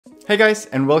Hey guys,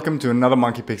 and welcome to another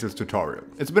Monkey Pixels tutorial.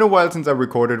 It's been a while since I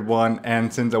recorded one,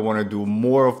 and since I want to do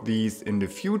more of these in the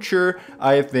future,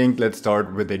 I think let's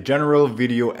start with a general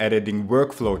video editing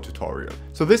workflow tutorial.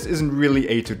 So this isn't really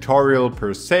a tutorial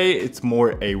per se, it's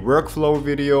more a workflow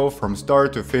video from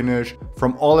start to finish,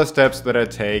 from all the steps that I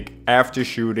take after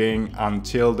shooting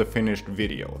until the finished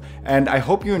video. And I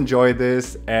hope you enjoy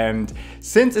this, and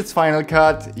since it's Final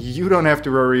Cut, you don't have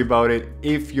to worry about it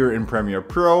if you're in Premiere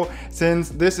Pro, since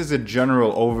this is a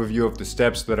general overview of the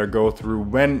steps that I go through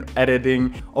when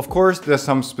editing. Of course, there's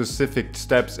some specific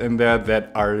steps in there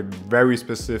that are very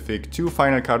specific to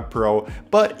Final Cut Pro,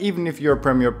 but even if you're a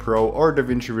Premiere Pro or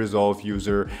DaVinci Resolve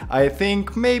user, I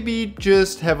think maybe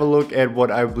just have a look at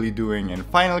what I'll be doing in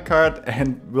Final Cut,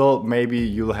 and well, maybe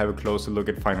you'll have a closer look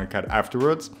at Final Cut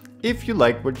afterwards if you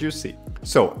like what you see.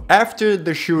 So after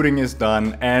the shooting is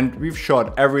done and we've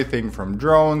shot everything from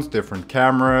drones, different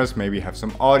cameras, maybe have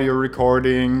some audio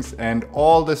recordings and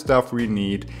all the stuff we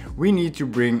need to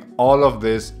bring all of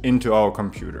this into our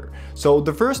computer. So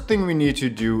the first thing we need to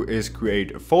do is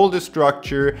create a folder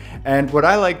structure, and what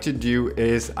I like to do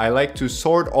is I like to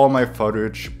sort all my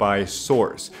footage by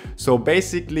source. So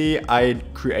basically I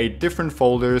create different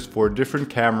folders for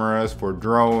different cameras, for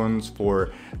drones,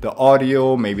 for the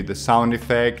audio, maybe the sound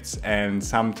effects, and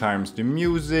sometimes the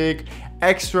music,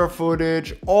 extra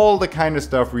footage, all the kind of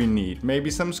stuff we need.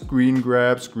 Maybe some screen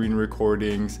grabs, screen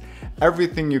recordings,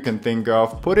 everything you can think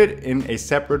of, put it in a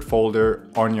separate folder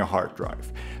on your hard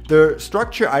drive. The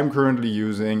structure I'm currently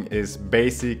using is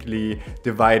basically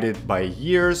divided by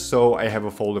years, so I have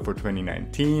a folder for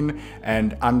 2019,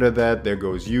 and under that there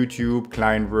goes YouTube,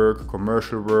 client work,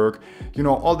 commercial work, you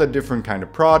know, all the different kind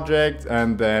of projects,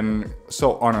 and then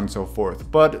so on and so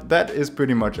forth. But that is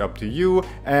pretty much up to you,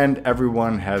 and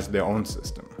everyone has their own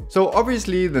system. So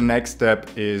obviously the next step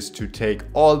is to take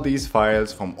all these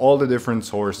files from all the different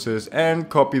sources and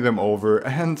copy them over,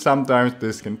 and sometimes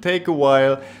this can take a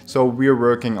while, so we're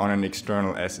working on an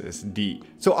external SSD.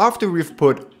 So after we've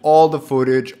put all the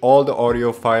footage, all the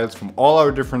audio files from all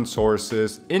our different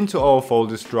sources into our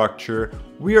folder structure,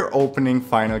 we are opening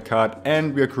Final Cut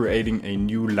and we're creating a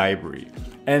new library.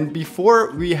 And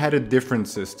before we had a different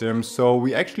system, so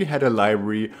we actually had a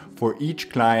library for each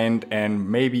client, and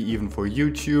maybe even for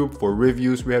YouTube, for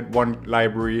reviews we had one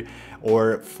library,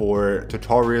 or for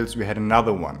tutorials we had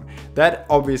another one. That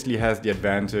obviously has the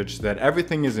advantage that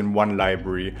everything is in one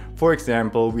library. For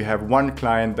example, we have one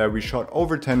client that we shot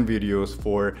over 10 videos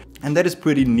for, and that is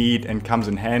pretty neat and comes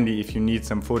in handy if you need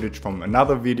some footage from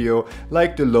another video,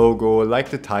 like the logo,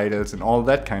 like the titles and all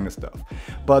that kind of stuff.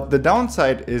 But the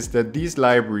downside is that these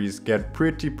libraries get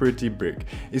pretty big,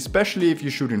 especially if you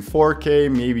shoot in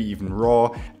 4K, maybe even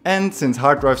RAW. And since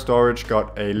hard drive storage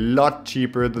got a lot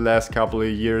cheaper the last couple of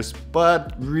years,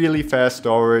 but really fast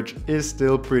storage is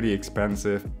still pretty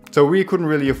expensive. So we couldn't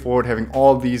really afford having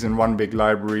all these in one big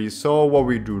library, so what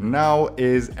we do now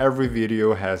is every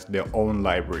video has their own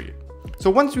library. So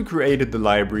once we created the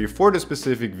library for the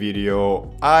specific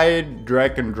video, I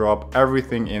drag and drop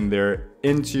everything in there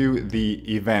into the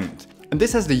event. And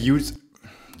this has the huge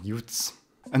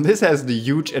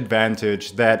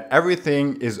advantage that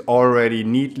everything is already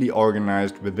neatly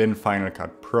organized within Final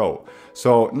Cut Pro.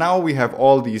 So now we have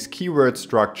all these keyword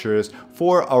structures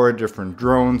for our different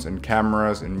drones and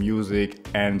cameras and music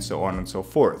and so on and so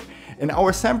forth. In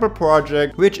our sample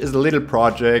project, which is a little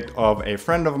project of a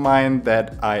friend of mine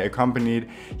that I accompanied,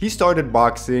 he started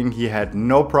boxing, he had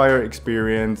no prior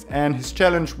experience, and his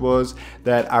challenge was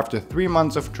that after 3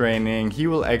 months of training, he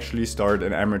will actually start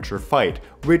an amateur fight,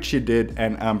 which he did,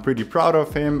 and I'm pretty proud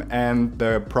of him, and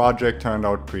the project turned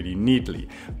out pretty neatly.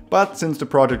 But since the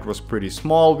project was pretty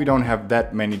small, we don't have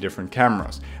that many different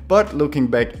cameras. But looking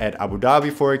back at Abu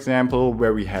Dhabi, for example,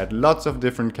 where we had lots of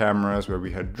different cameras, where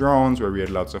we had drones, where we had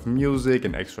lots of music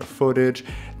and extra footage,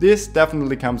 this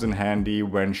definitely comes in handy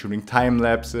when shooting time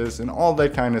lapses and all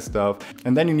that kind of stuff.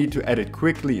 And then you need to edit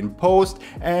quickly in post,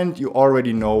 and you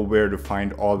already know where to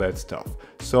find all that stuff.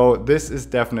 So this is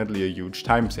definitely a huge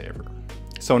time saver.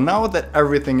 So now that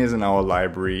everything is in our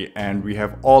library and we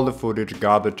have all the footage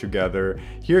gathered together,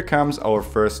 here comes our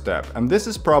first step. And this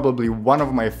is probably one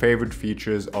of my favorite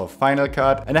features of Final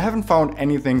Cut, and I haven't found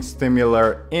anything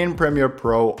similar in Premiere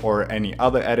Pro or any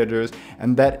other editors,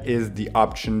 and that is the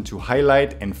option to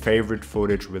highlight and favorite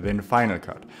footage within Final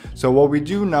Cut. So what we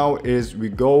do now is we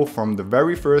go from the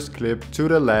very first clip to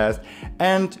the last,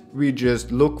 and we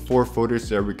just look for footage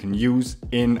that we can use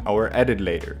in our edit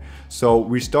later. So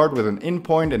we start with an in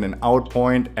point and an out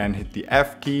point and hit the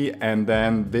F key, and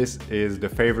then this is the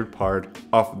favorite part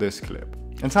of this clip.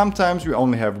 And sometimes we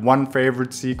only have one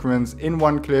favorite sequence in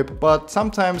one clip, but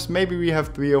sometimes maybe we have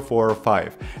 3 or 4 or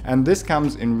 5, and this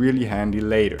comes in really handy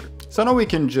later. So now we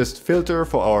can just filter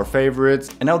for our favorites,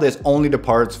 and now there's only the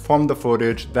parts from the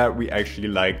footage that we actually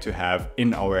like to have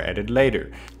in our edit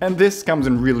later. And this comes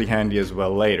in really handy as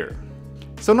well later.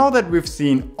 So now that we've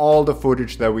seen all the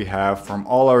footage that we have from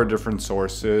all our different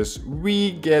sources,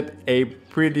 we get a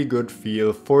pretty good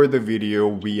feel for the video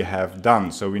we have done.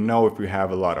 So we know if we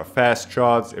have a lot of fast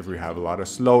shots, if we have a lot of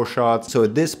slow shots. So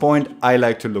at this point, I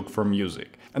like to look for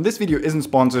music. And this video isn't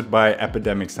sponsored by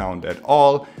Epidemic Sound at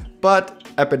all, but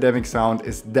Epidemic Sound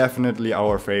is definitely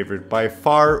our favorite by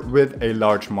far, with a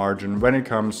large margin when it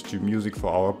comes to music for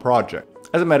our project.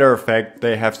 As a matter of fact,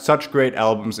 they have such great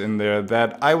albums in there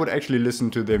that I would actually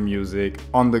listen to their music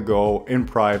on the go, in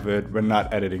private, when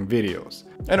not editing videos.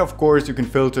 And of course, you can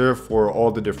filter for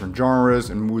all the different genres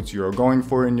and moods you are going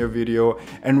for in your video.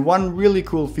 And one really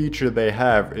cool feature they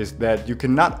have is that you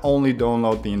can not only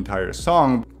download the entire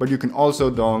song, but you can also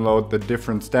download the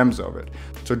different stems of it.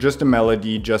 So just the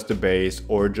melody, just the bass,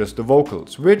 or just the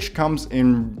vocals, which comes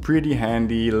in pretty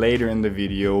handy later in the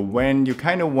video when you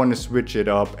kind of want to switch it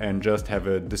up and just have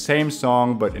the same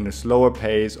song but in a slower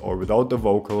pace or without the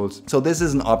vocals. So this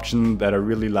is an option that I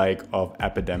really like of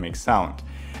Epidemic Sound.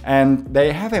 And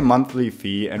they have a monthly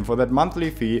fee, and for that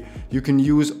monthly fee you can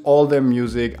use all their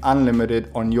music unlimited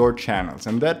on your channels.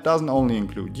 And that doesn't only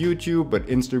include YouTube, but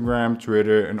Instagram,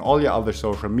 Twitter, and all your other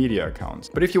social media accounts.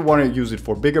 But if you want to use it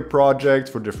for bigger projects,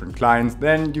 for different clients,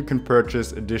 then you can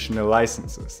purchase additional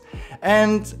licenses.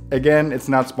 And again, it's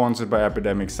not sponsored by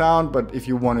Epidemic Sound, but if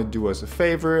you want to do us a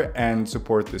favor and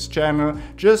support this channel,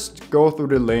 just go through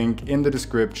the link in the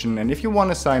description, and if you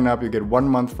want to sign up, you get 1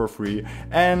 month for free,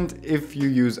 and if you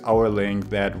use our link,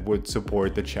 that would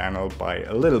support the channel by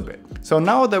a little bit. So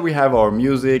now that we have our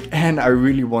music, and I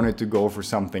really wanted to go for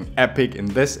something epic in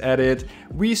this edit,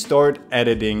 we start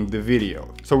editing the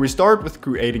video. So we start with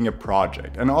creating a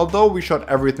project, and although we shot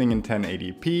everything in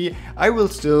 1080p, I will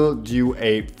still do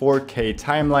a 4K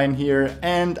timeline here,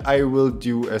 and I will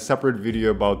do a separate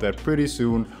video about that pretty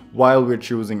soon while we're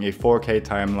choosing a 4K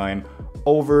timeline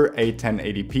over a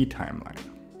 1080p timeline.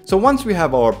 So once we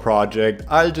have our project,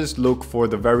 I'll just look for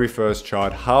the very first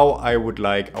shot, how I would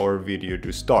like our video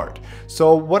to start.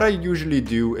 So what I usually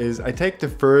do is I take the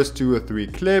first 2 or 3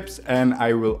 clips and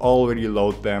I will already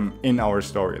load them in our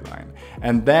storyline.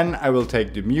 And then I will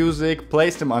take the music,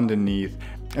 place them underneath,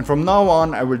 and from now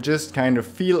on I will just kind of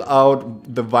feel out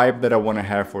the vibe that I want to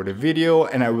have for the video,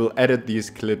 and I will edit these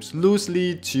clips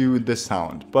loosely to the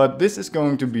sound. But this is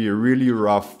going to be a really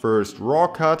rough first raw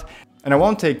cut. And I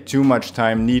won't take too much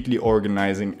time neatly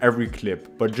organizing every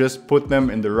clip, but just put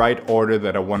them in the right order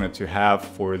that I wanted to have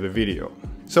for the video.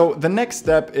 So the next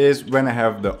step is when I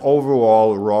have the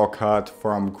overall raw cut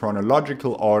from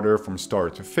chronological order from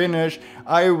start to finish,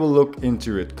 I will look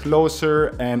into it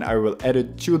closer and I will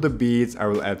edit to the beats. I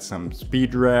will add some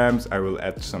speed ramps, I will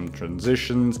add some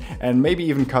transitions, and maybe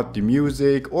even cut the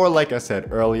music, or like I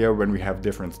said earlier, when we have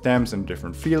different stems and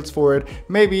different fields for it,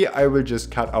 maybe I will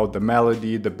just cut out the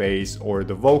melody, the bass, or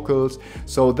the vocals,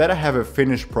 so that I have a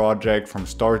finished project from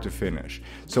start to finish.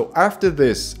 So after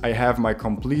this, I have my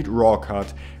complete raw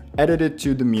cut, edited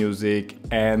to the music,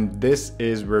 and this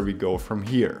is where we go from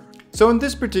here. So in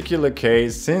this particular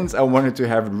case, since I wanted to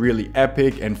have it really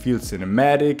epic and feel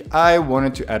cinematic, I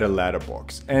wanted to add a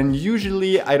letterbox. And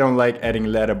usually I don't like adding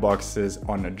letterboxes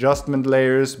on adjustment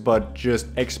layers, but just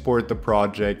export the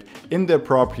project in the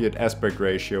appropriate aspect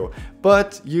ratio.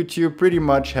 But YouTube pretty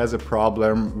much has a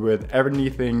problem with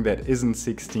anything that isn't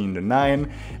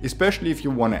 16:9, especially if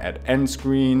you want to add end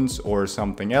screens or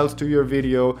something else to your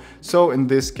video. So in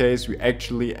this case, we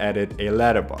actually added a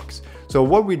letterbox. So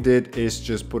what we did is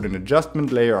just put an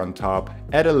adjustment layer on top,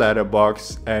 add a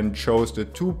letterbox, and chose the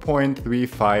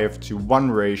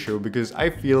 2.35:1 ratio because I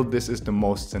feel this is the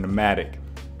most cinematic.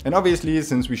 And obviously,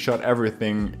 since we shot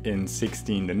everything in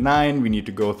 16:9, we need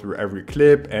to go through every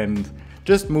clip and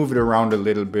just move it around a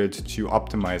little bit to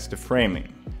optimize the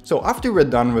framing. So after we're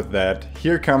done with that,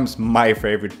 here comes my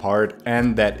favorite part,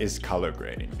 and that is color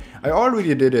grading. I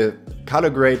already did a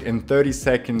color grade in 30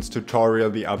 seconds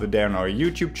tutorial the other day on our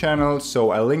YouTube channel,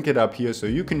 so I'll link it up here so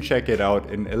you can check it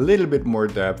out in a little bit more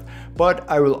depth, but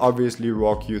I will obviously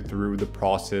walk you through the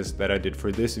process that I did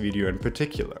for this video in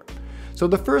particular. So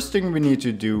the first thing we need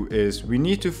to do is we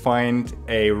need to find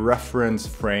a reference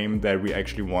frame that we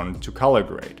actually want to color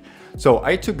grade. So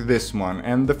I took this one,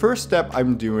 and the first step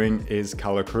I'm doing is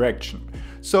color correction.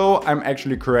 So I'm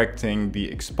actually correcting the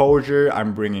exposure,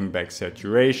 I'm bringing back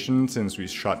saturation since we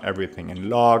shot everything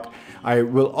in log. I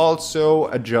will also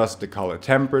adjust the color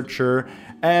temperature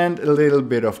and a little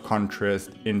bit of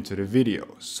contrast into the video.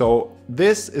 So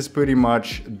this is pretty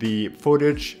much the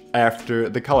footage after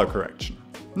the color correction.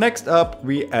 Next up,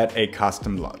 we add a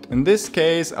custom LUT. In this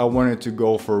case, I wanted to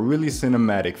go for a really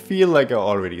cinematic feel like I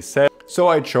already said. So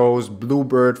I chose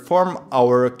Bluebird from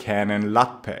our Canon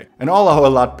LUT pack. And all our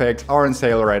LUT packs are on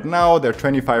sale right now. They're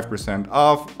 25%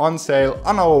 off on sale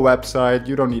on our website.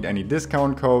 You don't need any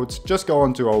discount codes. Just go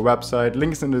onto our website,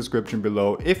 links in the description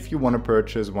below if you want to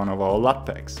purchase one of our LUT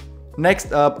packs.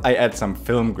 Next up, I add some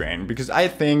film grain because I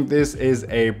think this is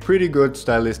a pretty good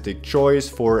stylistic choice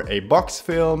for a box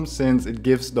film since it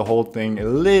gives the whole thing a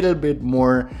little bit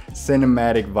more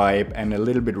cinematic vibe and a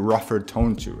little bit rougher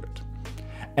tone to it.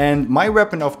 And my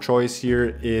weapon of choice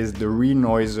here is the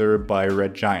Renoiser by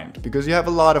Red Giant because you have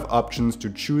a lot of options to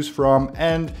choose from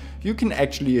and you can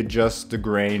actually adjust the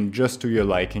grain just to your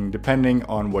liking depending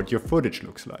on what your footage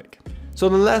looks like. So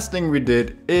the last thing we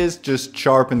did is just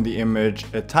sharpen the image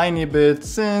a tiny bit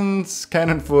since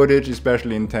Canon footage,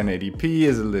 especially in 1080p,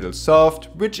 is a little soft,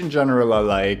 which in general I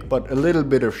like, but a little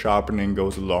bit of sharpening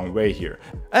goes a long way here.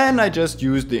 And I just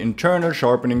used the internal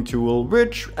sharpening tool,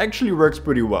 which actually works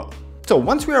pretty well. So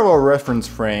once we have our reference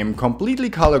frame completely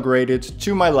color graded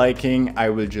to my liking, I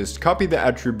will just copy the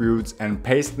attributes and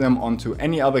paste them onto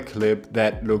any other clip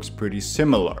that looks pretty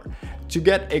similar to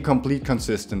get a complete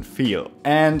consistent feel.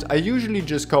 And I usually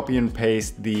just copy and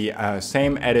paste the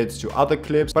same edits to other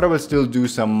clips, but I will still do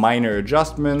some minor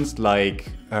adjustments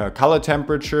like color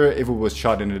temperature if it was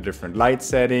shot in a different light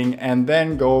setting, and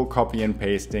then go copy and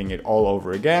pasting it all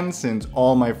over again since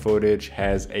all my footage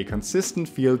has a consistent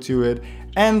feel to it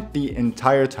and the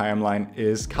entire timeline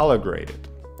is color graded.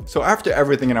 So after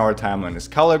everything in our timeline is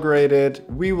color graded,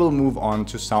 we will move on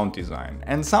to sound design.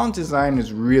 And sound design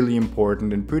is really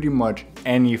important in pretty much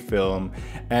any film.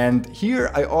 And here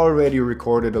I already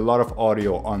recorded a lot of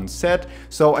audio on set,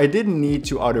 so I didn't need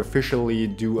to artificially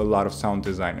do a lot of sound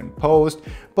design in post,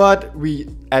 but we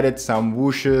added some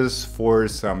whooshes for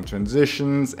some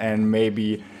transitions and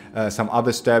maybe some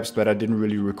other steps that I didn't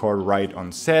really record right on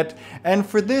set. And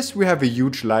for this we have a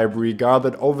huge library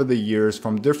gathered over the years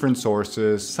from different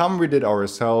sources. Some we did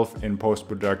ourselves in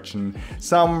post-production,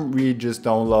 some we just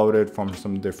downloaded from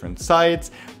some different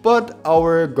sites, but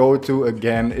our go-to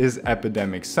again is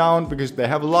Epidemic Sound because they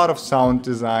have a lot of sound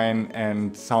design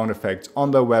and sound effects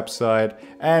on their website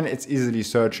and it's easily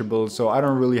searchable, so I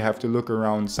don't really have to look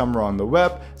around somewhere on the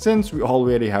web since we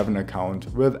already have an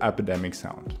account with Epidemic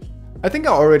Sound. I think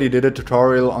I already did a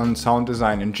tutorial on sound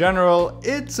design in general.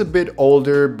 It's a bit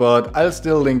older, but I'll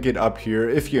still link it up here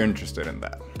if you're interested in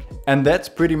that. And that's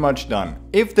pretty much done.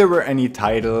 If there were any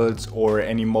titles or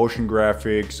any motion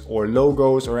graphics or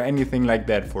logos or anything like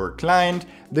that for a client,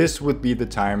 this would be the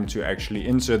time to actually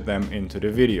insert them into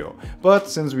the video. But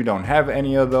since we don't have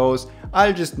any of those,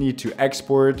 I'll just need to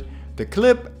export the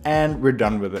clip and we're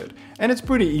done with it. And it's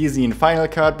pretty easy in Final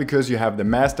Cut because you have the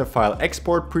master file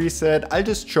export preset. I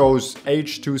just chose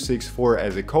H.264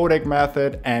 as a codec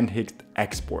method and hit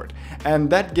export. And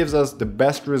that gives us the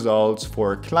best results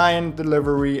for client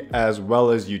delivery as well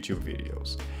as YouTube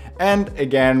videos. And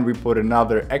again, we put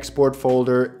another export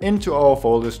folder into our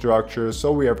folder structure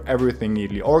so we have everything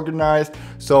neatly organized.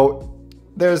 So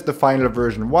there's the final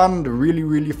version 1, the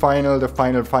really final, the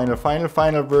final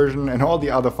version, and all the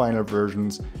other final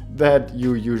versions that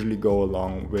you usually go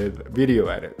along with video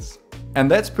edits.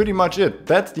 And that's pretty much it.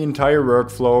 That's the entire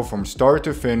workflow from start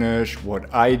to finish,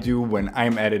 what I do when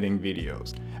I'm editing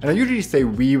videos. And I usually say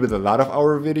we with a lot of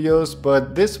our videos,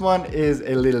 but this one is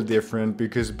a little different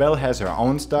because Belle has her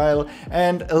own style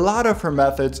and a lot of her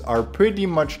methods are pretty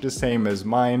much the same as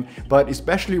mine, but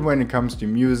especially when it comes to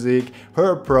music,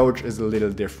 her approach is a little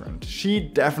different. She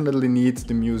definitely needs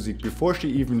the music before she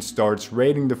even starts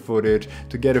rating the footage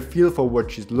to get a feel for what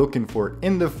she's looking for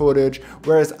in the footage,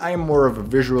 whereas I'm more of a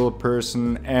visual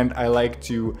person and I like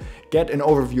to get an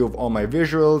overview of all my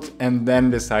visuals and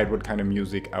then decide what kind of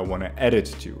music I want to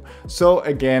edit to. So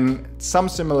again, some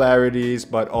similarities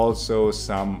but also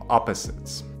some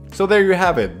opposites. So there you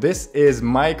have it. This is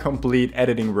my complete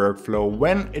editing workflow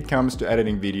when it comes to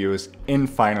editing videos in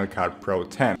Final Cut Pro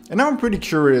 10. And now I'm pretty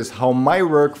curious how my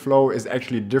workflow is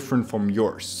actually different from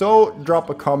yours. So drop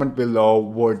a comment below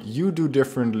what you do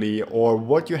differently or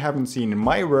what you haven't seen in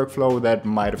my workflow that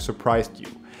might have surprised you.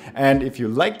 And if you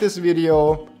like this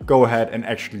video, go ahead and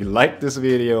actually like this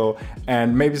video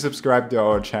and maybe subscribe to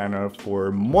our channel for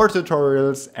more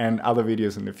tutorials and other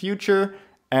videos in the future.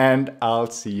 And I'll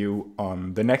see you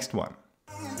on the next one.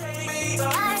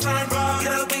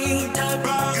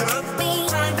 sharpening.